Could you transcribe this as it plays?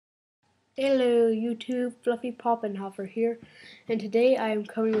Hello YouTube, Fluffy Poppenhofer here, and today I am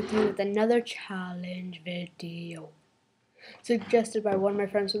coming with you with another challenge video suggested by one of my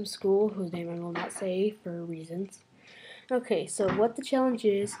friends from school, whose name I will not say for reasons. Okay, so what the challenge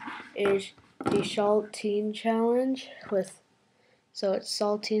is the saltine challenge so it's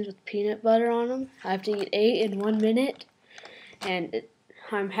saltines with peanut butter on them. I have to eat 8 in 1 minute, and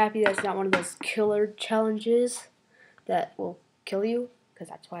I'm happy that's not one of those killer challenges that will kill you, because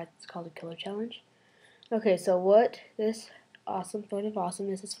that's why it's called a killer challenge. Okay, so what this awesome point of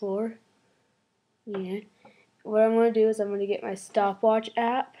awesomeness is for, what I'm going to do is I'm going to get my stopwatch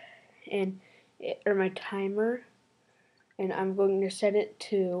app or my timer, and I'm going to set it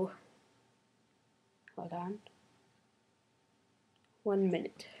to, hold on, 1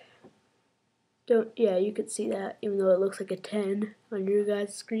 minute. You can see that, even though it looks like a 10 on your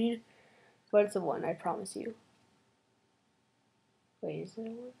guys' screen, but it's a 1, I promise you. Wait, is it a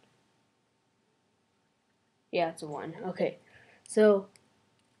 1? Yeah, it's a 1. Okay, so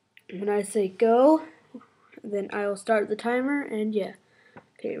when I say go, then I will start the timer, and yeah.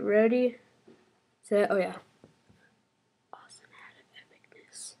 Okay, ready, set, oh yeah. Awesome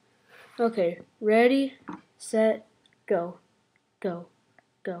epicness. Okay, ready, set, go. Go.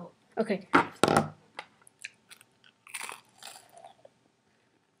 Go. Okay.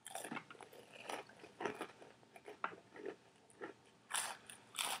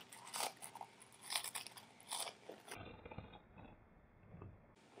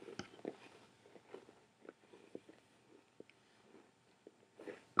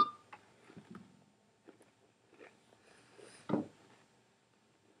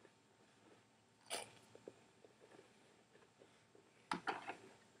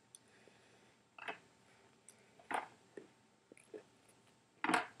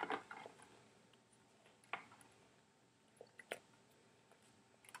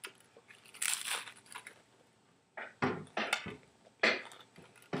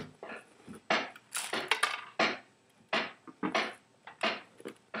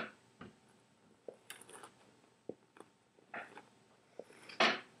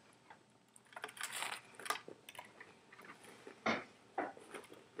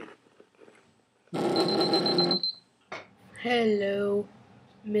 Hello,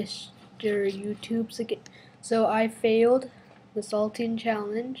 Mr. YouTube's again. So I failed the saltine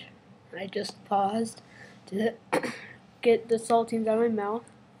challenge. I just paused to get the saltines out of my mouth.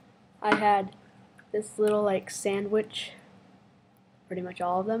 I had this little sandwich, pretty much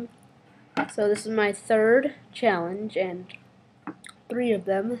all of them. So this is my 3rd challenge, and 3 of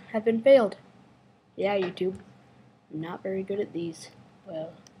them have been failed. Yeah, YouTube, I'm not very good at these.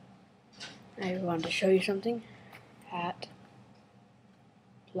 Well, I wanted to show you something. Hat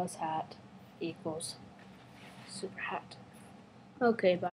plus hat equals super hat. Okay, bye.